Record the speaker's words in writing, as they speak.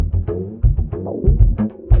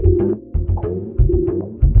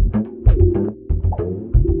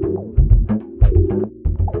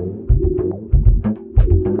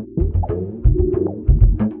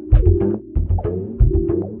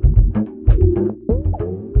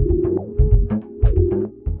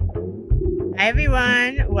Hi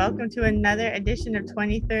everyone, welcome to another edition of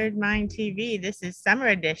 23rd Mind TV. This is summer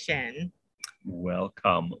edition.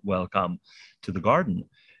 Welcome to the garden.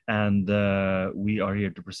 And we are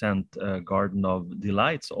here to present Garden of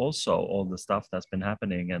Delights also, all the stuff that's been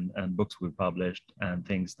happening and books we've published and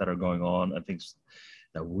things that are going on and things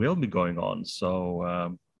that will be going on.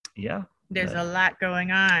 So, yeah. There's a lot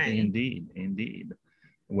going on. Indeed.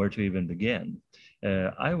 Where to even begin?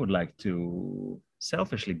 I would like to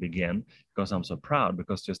selfishly begin because I'm so proud,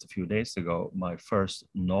 because just a few days ago, my first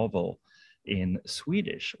novel in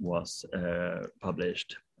Swedish was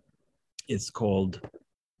published. It's called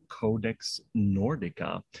Codex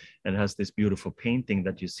Nordica, and it has this beautiful painting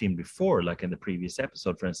that you've seen before, like in the previous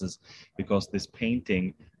episode, for instance, because this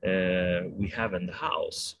painting we have in the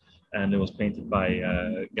house, and it was painted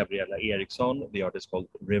by Gabriella Eriksson. The artist called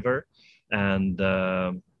River, and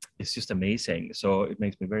it's just amazing. So it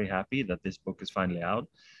makes me very happy that this book is finally out.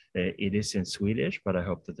 It is in Swedish, but I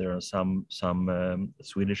hope that there are some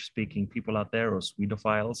Swedish-speaking people out there, or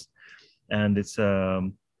Swedophiles. And it's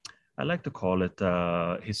I like to call it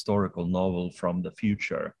a historical novel from the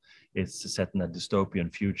future. It's set in a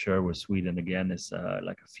dystopian future where Sweden again is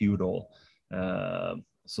like a feudal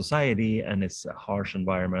society, and it's a harsh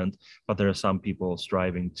environment, but there are some people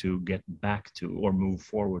striving to get back to or move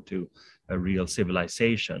forward to a real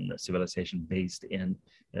civilization, a civilization based in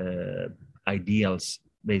ideals,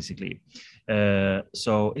 basically.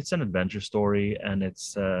 So it's an adventure story, and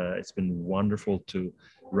it's been wonderful to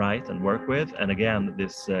write and work with. And again,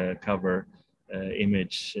 this cover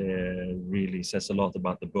image really says a lot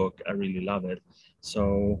about the book. I really love it.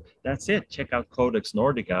 So that's it. Check out Codex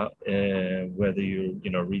Nordica, whether you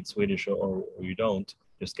read Swedish or you don't.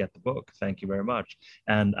 Just get the book. Thank you very much.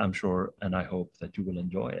 And I'm sure and I hope that you will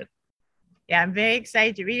enjoy it. Yeah, I'm very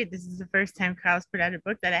excited to read it. This is the first time Carl's put out a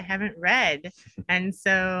book that I haven't read. And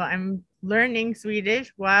so I'm learning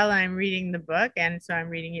Swedish while I'm reading the book. And so I'm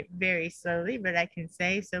reading it very slowly, but I can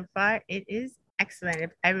say so far it is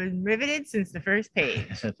excellent. I was riveted since the first page.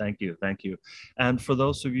 Thank you. And for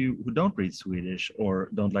those of you who don't read Swedish or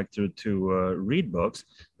don't like to read books,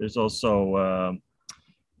 there's also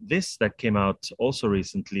this that came out also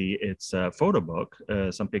recently. It's a photo book,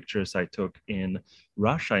 some pictures I took in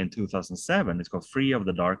Russia in 2007. It's called Free of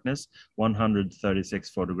the Darkness, 136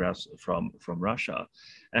 photographs from Russia.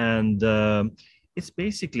 And it's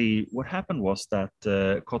basically what happened was that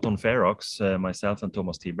Cotton Ferox, myself and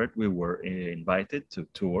Thomas Tibert, we were invited to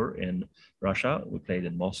tour in Russia. We played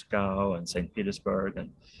in Moscow and St. Petersburg and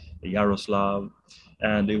Yaroslav,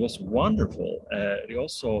 and it was wonderful. It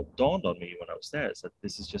also dawned on me when I was there that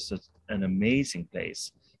this is just an amazing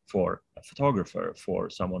place for a photographer, for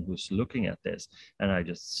someone who's looking at this. And I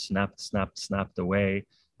just snapped away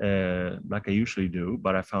like I usually do,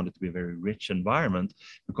 but I found it to be a very rich environment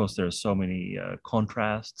because there are so many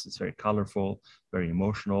contrasts. It's very colorful, very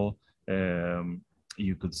emotional.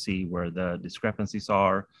 You could see where the discrepancies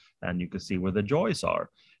are, and you could see where the joys are.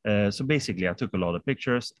 So basically, I took a lot of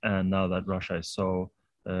pictures, and now that Russia is so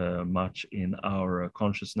much in our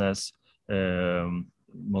consciousness,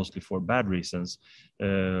 mostly for bad reasons,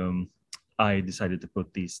 I decided to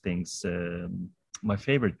put these things, my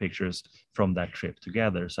favorite pictures from that trip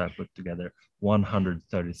together. So I put together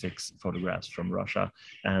 136 photographs from Russia,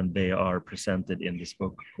 and they are presented in this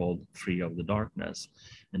book called Free of the Darkness.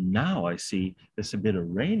 And now I see there's a bit of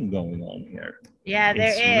rain going on here. Yeah,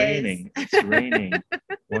 there is. It's raining.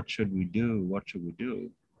 What should we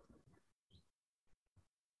do?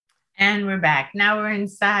 And we're back. Now we're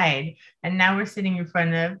inside, and now we're sitting in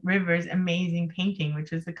front of River's amazing painting,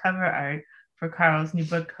 which is the cover art for Carl's new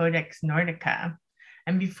book, Codex Nordica.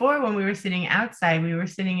 And before, when we were sitting outside, we were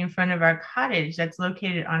sitting in front of our cottage that's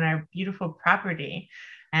located on our beautiful property.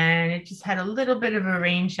 And it just had a little bit of a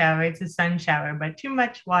rain shower. It's a sun shower, but too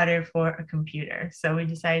much water for a computer. So we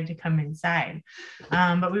decided to come inside.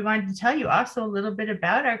 But we wanted to tell you also a little bit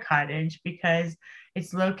about our cottage, because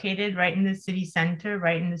it's located right in the city center,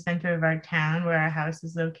 right in the center of our town where our house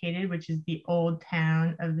is located, which is the old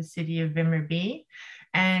town of the city of Vimmerby.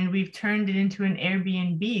 And we've turned it into an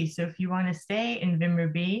Airbnb. So if you want to stay in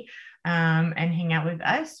Vimmerby and hang out with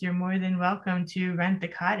us, you're more than welcome to rent the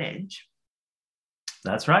cottage.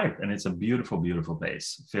 That's right. And it's a beautiful, beautiful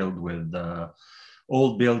place filled with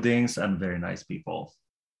old buildings and very nice people.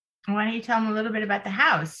 Why don't you tell them a little bit about the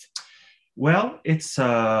house? Well, it's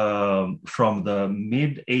from the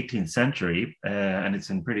mid 18th century, and it's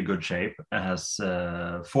in pretty good shape. It has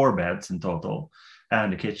 4 beds in total.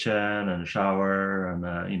 and a kitchen and a shower and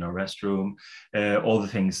restroom, all the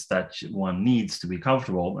things that one needs to be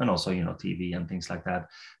comfortable, and also TV and things like that.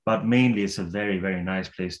 But mainly, it's a very, very nice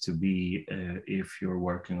place to be if you're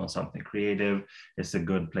working on something creative. It's a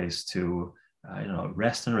good place to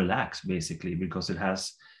rest and relax, basically, because it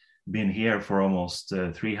has been here for almost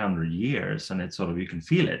 300 years, and it's sort of, you can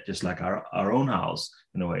feel it, just like our own house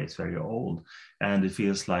in a way. It's very old, and it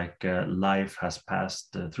feels like life has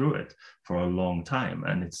passed through it for a long time,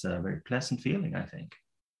 and it's a very pleasant feeling, I think.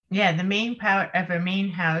 Yeah, the main part of our main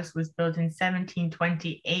house was built in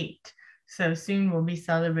 1728. So soon we'll be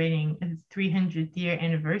celebrating the 300th year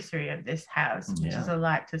anniversary of this house, which is a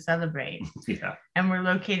lot to celebrate. Yeah. And we're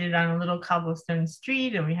located on a little cobblestone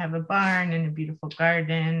street, and we have a barn and a beautiful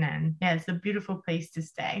garden. And yeah, it's a beautiful place to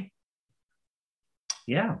stay.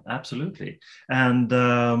 Yeah, absolutely. And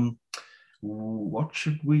what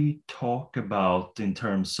should we talk about in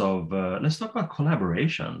terms of, let's talk about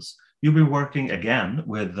collaborations. You'll be working again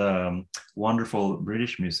with wonderful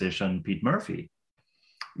British musician Pete Murphy.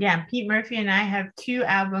 Yeah, Pete Murphy and I have 2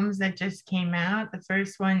 albums that just came out. The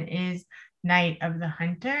first one is Night of the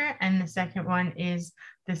Hunter, and the second one is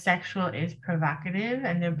The Sexual is Provocative,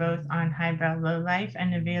 and they're both on Highbrow Lowlife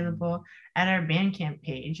and available at our Bandcamp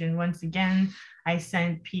page. And once again, I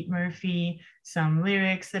sent Pete Murphy some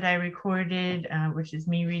lyrics that I recorded, which is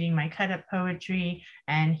me reading my cut-up poetry,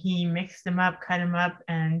 and he mixed them up, cut them up,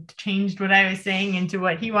 and changed what I was saying into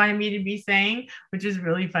what he wanted me to be saying, which is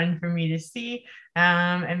really fun for me to see,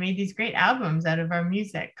 and made these great albums out of our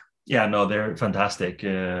music. Yeah, no, they're fantastic.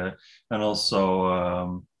 And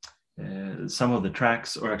also some of the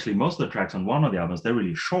tracks, or actually most of the tracks on one of the albums, they're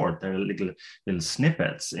really short. They're little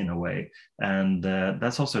snippets in a way. And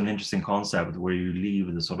that's also an interesting concept, where you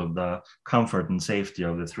leave the sort of the comfort and safety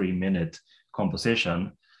of the 3-minute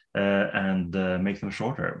composition and make them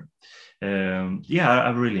shorter. Yeah, I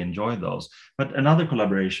really enjoyed those. But another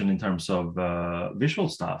collaboration in terms of visual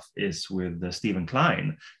stuff is with Stephen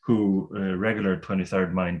Klein, who regular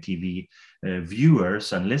 23rd Mind TV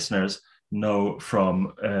viewers and listeners know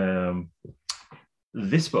from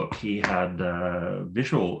this book. He had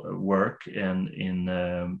visual work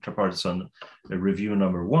in Tripartisan Review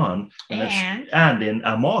 #1, and in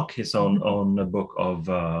Amok, his own book of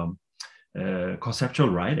conceptual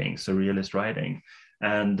writing, surrealist writing.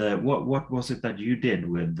 And what was it that you did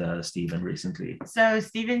with Stephen recently? So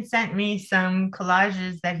Stephen sent me some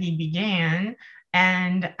collages that he began,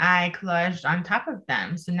 and I collaged on top of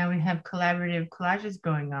them. So now we have collaborative collages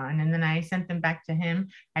going on. And then I sent them back to him.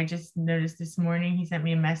 I just noticed this morning he sent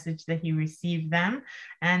me a message that he received them.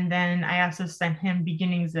 And then I also sent him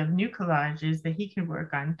beginnings of new collages that he could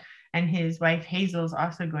work on. And his wife Hazel's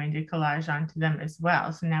also going to collage onto them as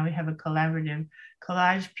well. So now we have a collaborative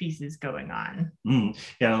collage pieces going on.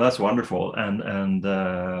 Yeah, that's wonderful. And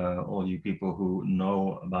all you people who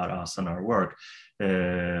know about us and our work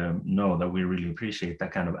know that we really appreciate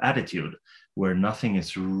that kind of attitude, where nothing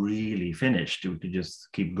is really finished. We could just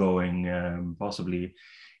keep going, possibly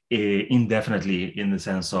indefinitely, in the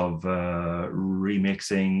sense of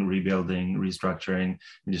remixing, rebuilding, restructuring,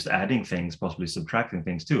 and just adding things, possibly subtracting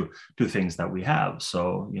things too, to things that we have.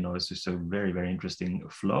 So, it's just a very, very interesting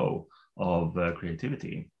flow of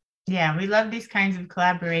creativity. Yeah, we love these kinds of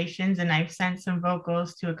collaborations, and I've sent some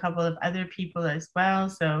vocals to a couple of other people as well.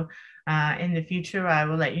 So in the future, I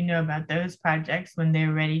will let you know about those projects when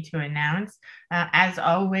they're ready to announce. As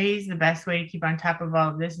always, the best way to keep on top of all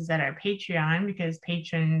of this is at our Patreon, because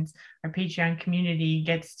our Patreon community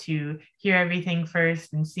gets to hear everything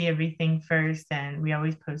first and see everything first, and we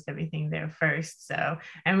always post everything there first. So,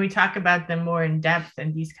 and we talk about them more in depth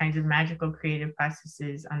and these kinds of magical creative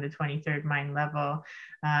processes on the 23rd Mind level.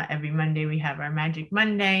 Every Monday we have our Magic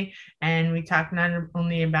Monday, and we talk not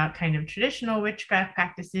only about kind of traditional witchcraft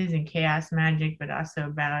practices and chaos magic, but also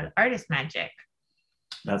about artist magic.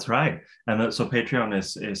 That's right. And so Patreon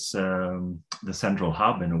is the central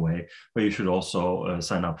hub in a way, but you should also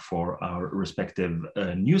sign up for our respective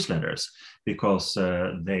newsletters, because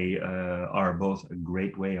they are both a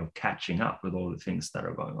great way of catching up with all the things that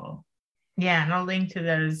are going on. Yeah, and I'll link to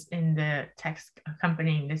those in the text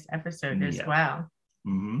accompanying this episode as well.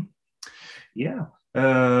 Mm-hmm. Yeah.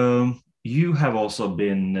 You have also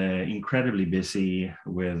been incredibly busy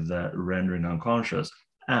with Rendering Unconscious,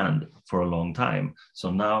 and for a long time.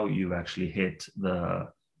 So now you've actually hit the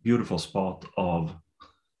beautiful spot of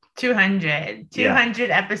 200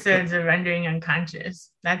 episodes of Rendering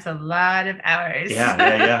Unconscious. That's a lot of hours.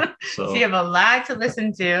 Yeah. So you have a lot to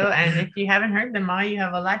listen to, and if you haven't heard them all, you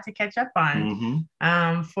have a lot to catch up on.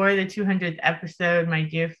 Mm-hmm. For the 200th episode, my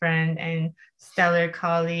dear friend and stellar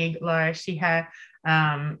colleague Laura Shiha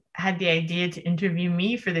had the idea to interview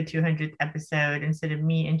me for the 200th episode instead of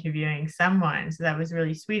me interviewing someone. So that was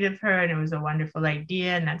really sweet of her, and it was a wonderful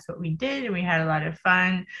idea, and that's what we did, and we had a lot of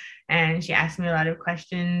fun. And she asked me a lot of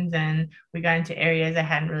questions, and we got into areas I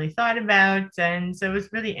hadn't really thought about, and so it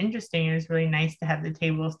was really interesting. It was really nice to have the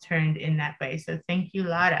tables turned in that way. So thank you,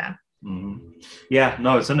 Lara. Mm-hmm. Yeah,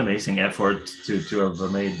 no, it's an amazing effort to have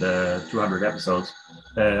made the 200 episodes.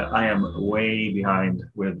 I am way behind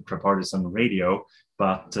with Tripartisan Radio,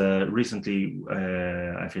 but recently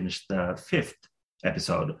I finished the 5th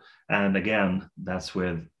episode. And again, that's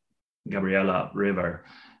with Gabriella River.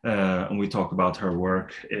 And we talk about her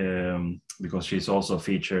work because she's also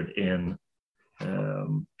featured in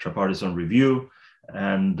Tripartisan Review.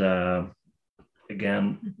 And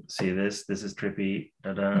again, see this is trippy.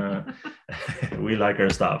 We like her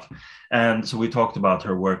stuff. And so we talked about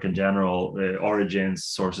her work in general, origins,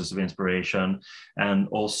 sources of inspiration, and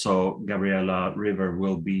also Gabriella River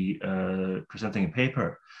will be presenting a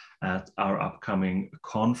paper at our upcoming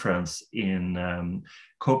conference in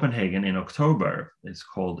Copenhagen in October. It's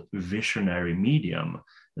called Visionary Medium,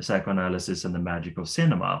 the Psychoanalysis and the Magic of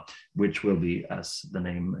Cinema, which will be, as the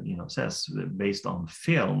name says, based on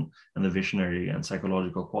film and the visionary and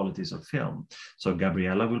psychological qualities of film. So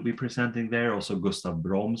Gabriella will be presenting there. Also Gustav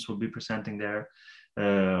Broms will be presenting there,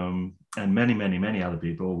 and many other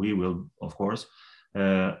people. We will, of course,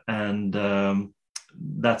 that's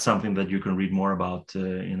something that you can read more about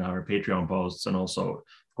in our Patreon posts and also,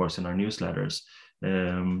 of course, in our newsletters.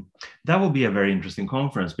 That will be a very interesting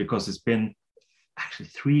conference because it's been actually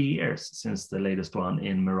 3 years since the latest one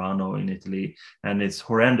in Merano in Italy. And it's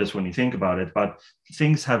horrendous when you think about it, but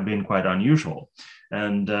things have been quite unusual.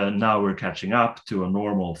 And now we're catching up to a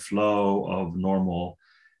normal flow of normal,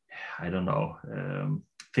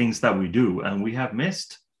 things that we do. And we have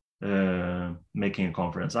missed making a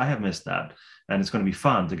conference. I have missed that. And it's going to be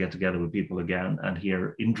fun to get together with people again and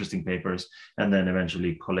hear interesting papers, and then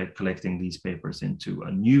eventually collecting these papers into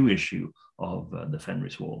a new issue of the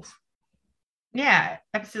Fenris Wolf. Yeah,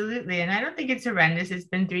 absolutely. And I don't think it's horrendous. It's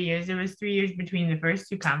been 3 years. It was 3 years between the first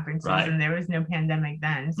two conferences, right, and there was no pandemic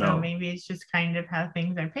then. So maybe it's just kind of how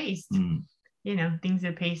things are paced. Things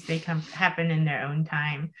are paced, they happen in their own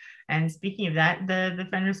time. And speaking of that, the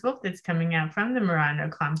Fenris Wolf that's coming out from the Merano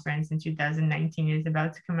conference in 2019 is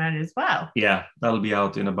about to come out as well. Yeah, that'll be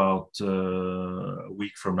out in about a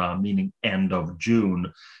week from now, meaning end of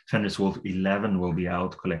June. Fenris Wolf 11 will be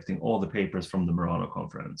out, collecting all the papers from the Merano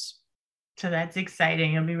conference. So that's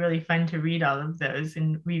exciting. It'll be really fun to read all of those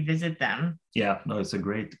and revisit them. Yeah, no, it's a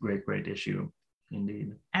great issue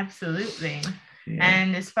indeed. Absolutely. Yeah.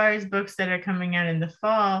 And as far as books that are coming out in the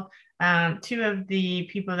fall, two of the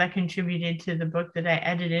people that contributed to the book that I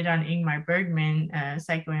edited on Ingmar Bergman,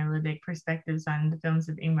 Psychoanalytic Perspectives on the Films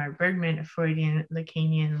of Ingmar Bergman, A Freudian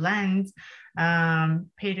Lacanian Lens,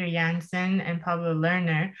 Peter Janssen and Pablo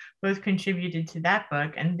Lerner both contributed to that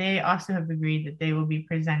book, and they also have agreed that they will be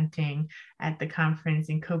presenting at the conference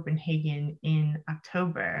in Copenhagen in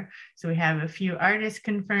October. So we have a few artists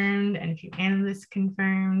confirmed and a few analysts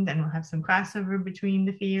confirmed, and we'll have some crossover between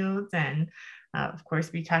the fields, and of course,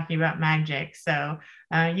 be talking about magic. So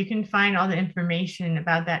you can find all the information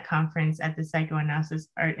about that conference at the Psychoanalysis,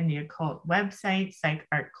 Art, and the Occult website,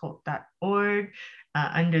 psychartcult.org,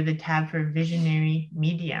 under the tab for Visionary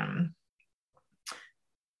Medium.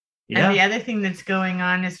 Yeah. And the other thing that's going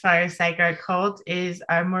on as far as Psych Art Cult is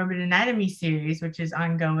our Morbid Anatomy series, which is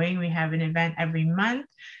ongoing. We have an event every month,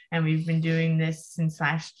 and we've been doing this since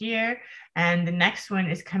last year. And the next one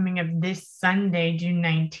is coming up this Sunday, June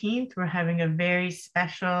 19th. We're having a very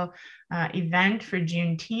special event for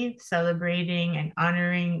Juneteenth, celebrating and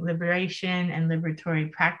honoring liberation and liberatory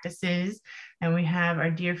practices. And we have our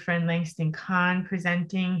dear friend Langston Kahn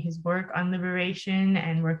presenting his work on liberation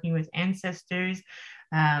and working with ancestors,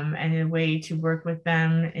 and a way to work with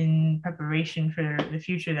them in preparation for the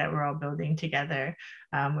future that we're all building together,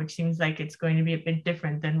 which seems like it's going to be a bit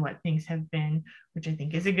different than what things have been, which I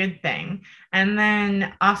think is a good thing. And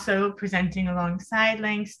then also presenting alongside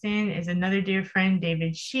Langston is another dear friend,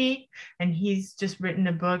 David Sheet, and he's just written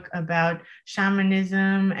a book about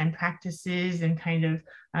shamanism and practices in kind of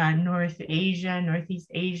Northeast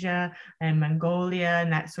Asia, and Mongolia,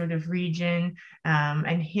 and that sort of region.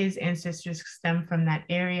 And his ancestors stem from that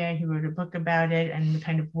area. He wrote a book about it and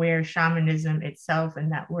kind of where shamanism itself and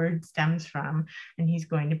that word stems from. And he's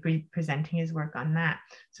going to be presenting his work on that.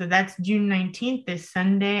 So that's June 19th, this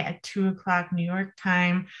Sunday at 2:00 New York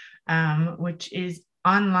time, which is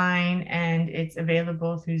online and it's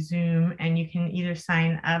available through Zoom. And you can either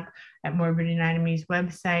sign up at Morbid Anatomy's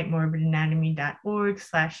website,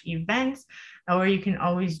 morbidanatomy.org/events, or you can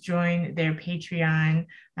always join their Patreon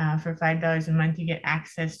for $5 a month. You get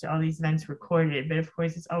access to all these events recorded. But of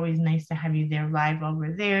course, it's always nice to have you there live while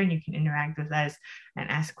we're there, and you can interact with us and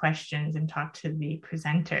ask questions and talk to the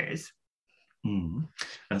presenters. Mm.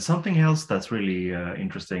 And something else that's really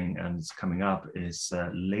interesting and it's coming up is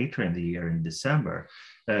later in the year, in December,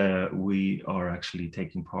 we are actually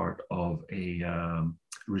taking part of a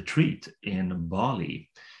retreat in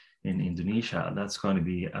Bali in Indonesia. That's going to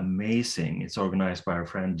be amazing. It's organized by our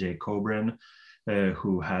friend Jay Cobrin,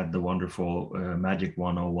 who had the wonderful Magic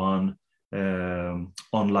 101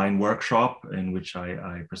 online workshop in which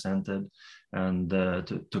I presented and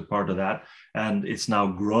took part of that. And it's now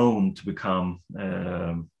grown to become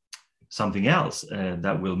something else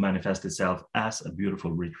that will manifest itself as a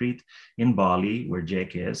beautiful retreat in Bali, where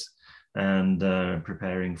Jake is, and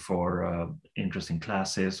preparing for interesting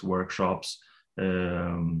classes, workshops,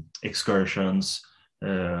 excursions,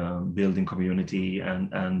 building community,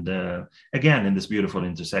 and again, in this beautiful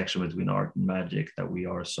intersection between art and magic that we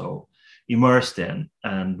are so immersed in,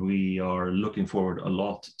 and we are looking forward a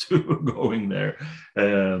lot to going there.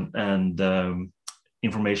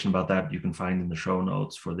 Information about that you can find in the show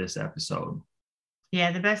notes for this episode.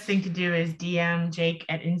 Yeah, the best thing to do is DM Jake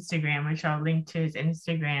at Instagram, which I'll link to his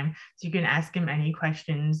Instagram. So you can ask him any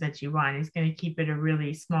questions that you want. He's going to keep it a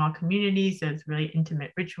really small community. So it's really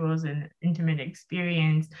intimate rituals and intimate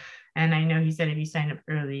experience. And I know he said if you sign up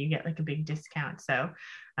early, you get like a big discount. So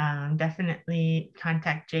definitely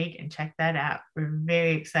contact Jake and check that out. We're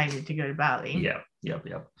very excited to go to Bali. Yep.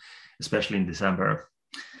 Especially in December.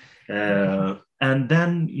 And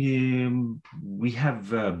then we have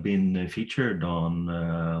been featured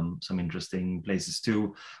on some interesting places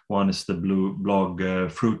too. One is the blog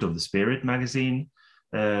Fruit of the Spirit magazine.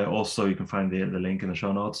 Also, you can find the link in the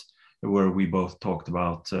show notes, where we both talked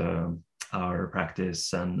about our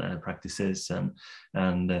practice and practices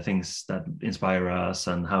and things that inspire us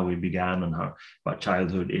and how we began and about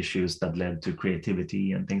childhood issues that led to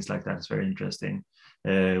creativity and things like that. It's very interesting.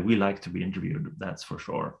 We like to be interviewed, that's for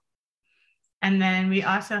sure. And then we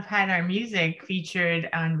also have had our music featured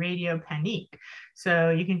on Radio Panique.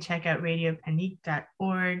 So you can check out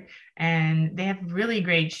radiopanique.org, and they have really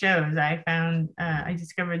great shows. I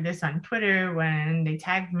discovered this on Twitter when they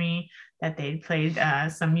tagged me that they played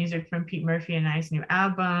some music from Pete Murphy and I's new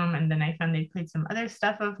album. And then I found they played some other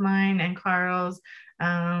stuff of mine and Carl's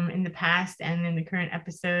in the past. And in the current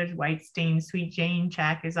episode, White Stain Sweet Jane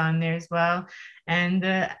track is on there as well. And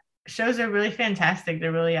the shows are really fantastic.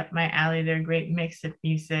 They're really up my alley. They're a great mix of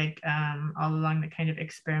music all along the kind of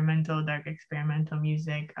dark experimental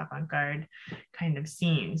music, avant-garde kind of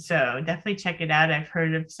scene. So definitely check it out. I've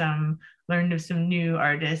learned of some new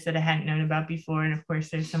artists that I hadn't known about before. And of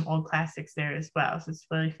course, there's some old classics there as well. So it's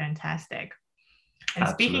really fantastic. And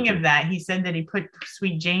Speaking of that, he said that he put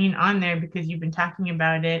Sweet Jane on there because you've been talking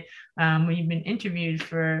about it when you've been interviewed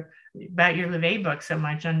about your LaVey book so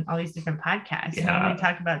much on all these different podcasts. Yeah. So I'm going to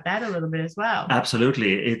talk about that a little bit as well.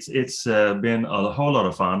 Absolutely. It's been a whole lot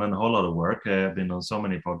of fun and a whole lot of work. I've been on so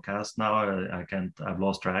many podcasts now. I've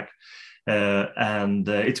lost track. And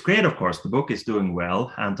it's great, of course. The book is doing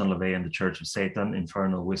well. Anton LaVey and the Church of Satan,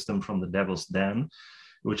 Infernal Wisdom from the Devil's Den,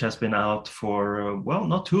 which has been out for,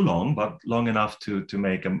 not too long, but long enough to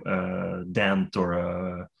make a dent or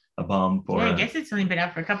a bump. Or I guess it's only been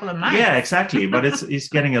out for a couple of months. Yeah, exactly. But it's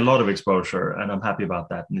getting a lot of exposure, and I'm happy about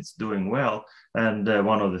that. And it's doing well. And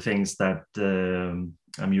one of the things that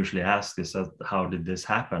I'm usually asked is, how did this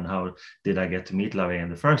happen? How did I get to meet LaVey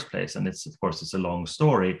in the first place? And it's a long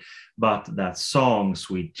story. But that song,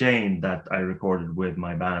 Sweet Jane, that I recorded with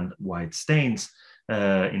my band White Stains,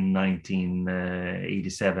 in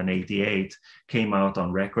 1987-88, came out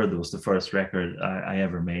on record. It was the first record I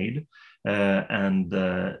ever made. And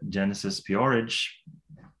Genesis Peorage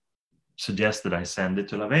suggested I send it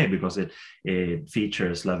to LaVey because it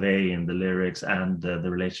features LaVey in the lyrics and the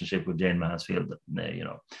relationship with Jane Mansfield.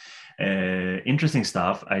 Interesting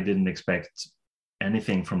stuff. I didn't expect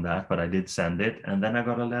anything from that, but I did send it, and then I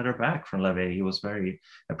got a letter back from LaVey. He was very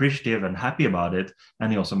appreciative and happy about it,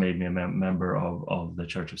 and he also made me a member of the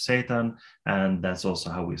Church of Satan, and that's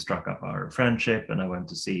also how we struck up our friendship. And I went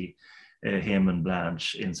to see him and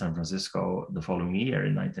Blanche in San Francisco the following year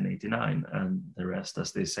in 1989, and the rest,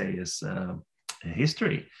 as they say, is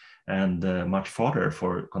history and much fodder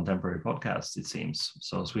for contemporary podcasts, it seems.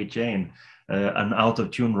 So Sweet Jane, an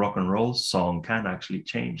out-of-tune rock and roll song, can actually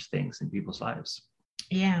change things in people's lives.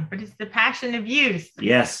 Yeah, but it's the passion of youth.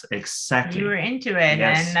 Yes, exactly. You were into it,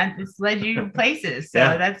 Yes. and that just led you places. So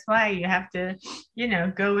Yeah. that's why you have to,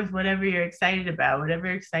 go with whatever you're excited about, whatever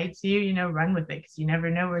excites you, run with it, because you never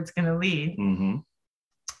know where it's going to lead. Mm-hmm.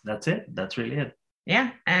 That's it. That's really it.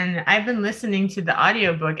 Yeah, and I've been listening to the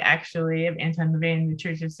audiobook actually of Anton LaVey and the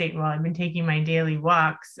Church of Satan while I've been taking my daily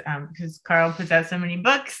walks, because Carl puts out so many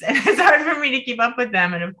books and it's hard for me to keep up with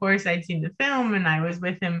them. And of course, I'd seen the film and I was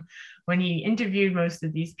with him when he interviewed most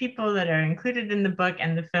of these people that are included in the book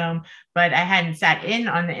and the film, but I hadn't sat in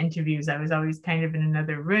on the interviews. I was always kind of in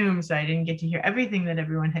another room, so I didn't get to hear everything that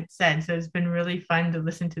everyone had said. So it's been really fun to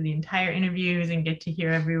listen to the entire interviews and get to hear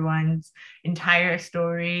everyone's entire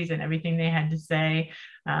stories and everything they had to say.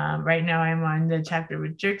 Right now I'm on the chapter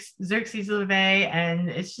with Xerxes LeVay, and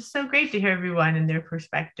it's just so great to hear everyone and their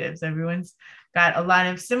perspectives. Everyone's got a lot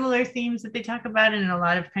of similar themes that they talk about and a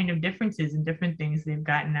lot of kind of differences and different things they've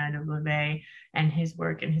gotten out of LeVay and his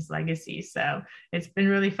work and his legacy. So it's been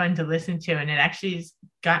really fun to listen to, and it actually has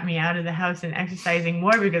got me out of the house and exercising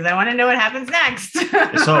more because I want to know what happens next.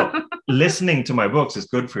 So listening to my books is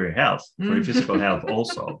good for your health, for your physical health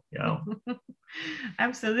also.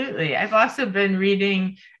 Absolutely. I've also been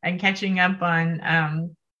reading and catching up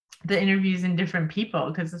on the interviews in different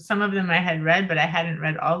people, because some of them I had read, but I hadn't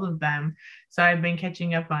read all of them. So I've been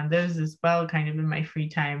catching up on those as well, kind of in my free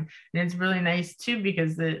time. And it's really nice too,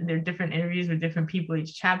 because they're different interviews with different people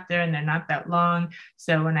each chapter, and they're not that long.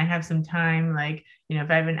 So when I have some time, like,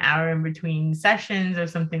 if I have an hour in between sessions or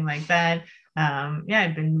something like that,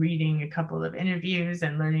 I've been reading a couple of interviews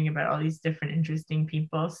and learning about all these different interesting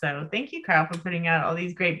people. So thank you, Carl, for putting out all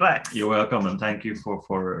these great books. You're welcome, and thank you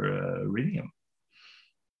for reading them.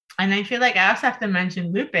 And I feel like I also have to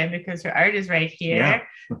mention Lupe, because her art is right here. Yeah.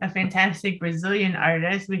 A fantastic Brazilian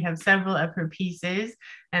artist. We have several of her pieces,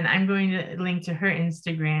 and I'm going to link to her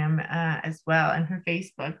Instagram as well, and her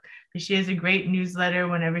Facebook. But she has a great newsletter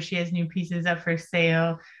whenever she has new pieces up for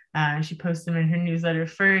sale. She posts them in her newsletter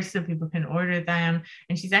first so people can order them.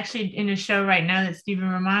 And she's actually in a show right now that Stephen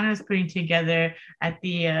Romano is putting together at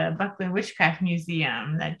the Buckland Witchcraft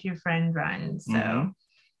Museum that your friend runs.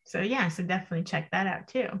 So definitely check that out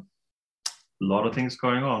too. A lot of things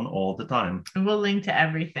going on all the time. And we'll link to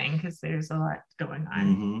everything because there's a lot going on.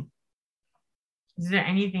 Mm-hmm. Is there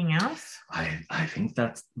anything else? I think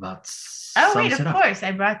that's wait, of course,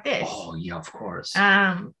 I brought this. Oh yeah, of course.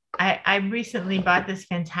 I recently bought this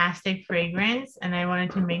fantastic fragrance, and I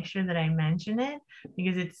wanted to make sure that I mention it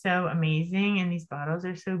because it's so amazing, and these bottles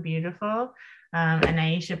are so beautiful. And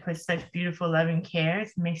Aisha puts such beautiful love and care.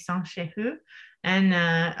 It's Maison Shehu, and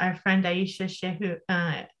our friend Aisha Shehu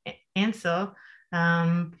Ansel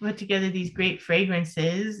put together these great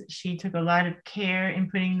fragrances. She took a lot of care in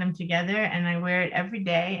putting them together, and I wear it every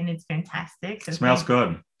day, and it's fantastic. So it smells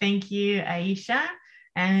good. Thank you, Aisha.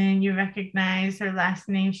 And you recognize her last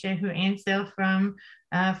name, Shehu Ansel, from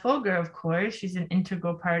Folger, of course. She's an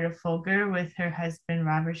integral part of Folger with her husband,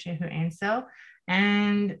 Robert Shehu Ansel.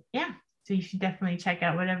 And so you should definitely check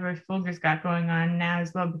out whatever Folger's got going on now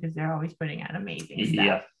as well, because they're always putting out amazing stuff.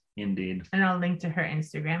 Yeah, indeed. And I'll link to her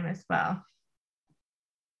Instagram as well.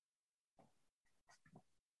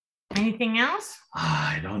 Anything else?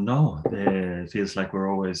 I don't know. It feels like we're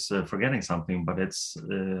always forgetting something, but it's.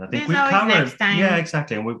 I think we've covered. Next time. Yeah,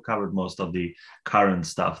 exactly, and we've covered most of the current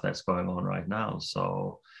stuff that's going on right now.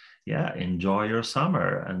 So, enjoy your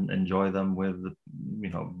summer and enjoy them with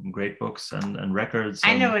great books and records.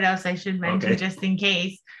 I know what else I should mention just in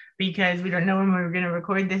case, because we don't know when we're going to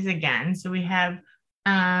record this again. So we have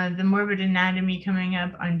the Morbid Anatomy coming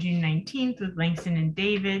up on June 19th with Langston and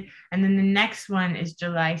David. And then the next one is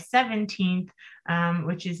July 17th,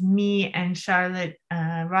 which is me and Charlotte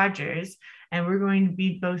Rogers. And we're going to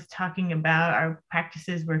be both talking about our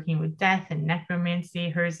practices working with death and necromancy.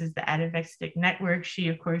 Hers is the Atavextic Network. She,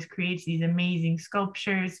 of course, creates these amazing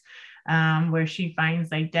sculptures where she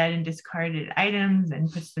finds like dead and discarded items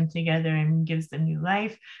and puts them together and gives them new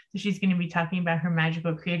life. So she's going to be talking about her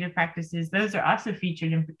magical creative practices. Those are also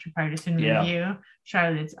featured in Partisan Review,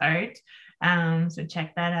 Charlotte's art. So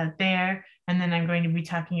check that out there. And then I'm going to be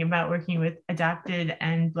talking about working with adopted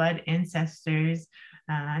and blood ancestors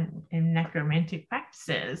in necromantic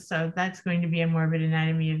practices. So that's going to be a Morbid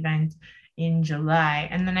Anatomy event in July.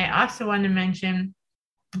 And then I also want to mention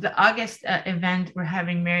the August event, we're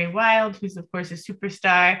having Mary Wild, who's of course a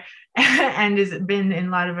superstar and has been in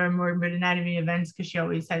a lot of our Morbid Anatomy events because she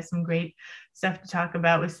always has some great stuff to talk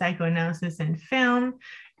about with psychoanalysis and film.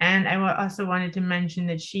 And I also wanted to mention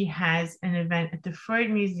that she has an event at the Freud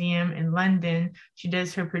Museum in London. She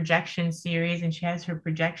does her projection series and she has her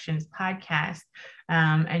projections podcast.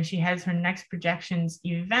 And she has her next projections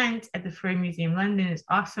event at the Freud Museum London. It's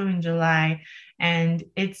also in July. And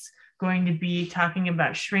it's going to be talking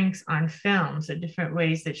about shrinks on film, so different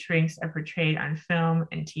ways that shrinks are portrayed on film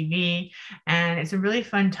and TV. And it's a really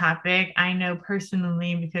fun topic. I know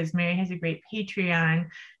personally because Mary has a great Patreon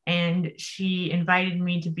and she invited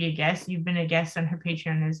me to be a guest. You've been a guest on her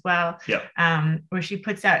Patreon as well. Yeah. Where she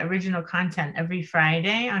puts out original content every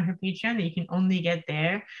Friday on her Patreon that you can only get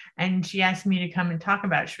there. And she asked me to come and talk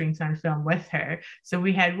about shrinks on film with her. So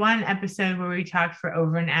we had one episode where we talked for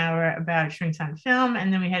over an hour about shrinks on film.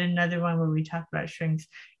 And then we had another one where we talked about shrinks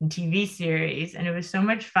in TV series. And it was so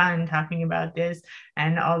much fun talking about this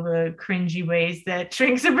and all the cringy ways that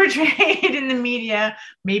shrinks are portrayed in the media.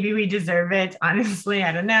 Maybe we deserve it. Honestly,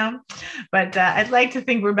 I don't know. But I'd like to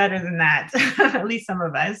think we're better than that, at least some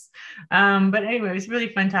of us. But anyway, it was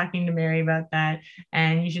really fun talking to Mary about that.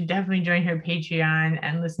 And you should definitely join her Patreon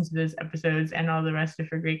and listen to those episodes and all the rest of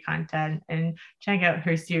her great content and check out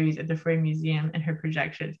her series at the Freud Museum and her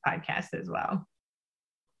projections podcast as well.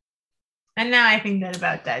 And now I think that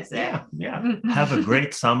about does it. Yeah. Have a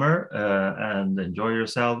great summer and enjoy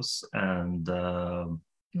yourselves. And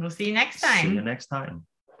we'll see you next time.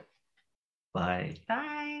 Bye.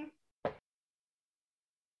 Bye.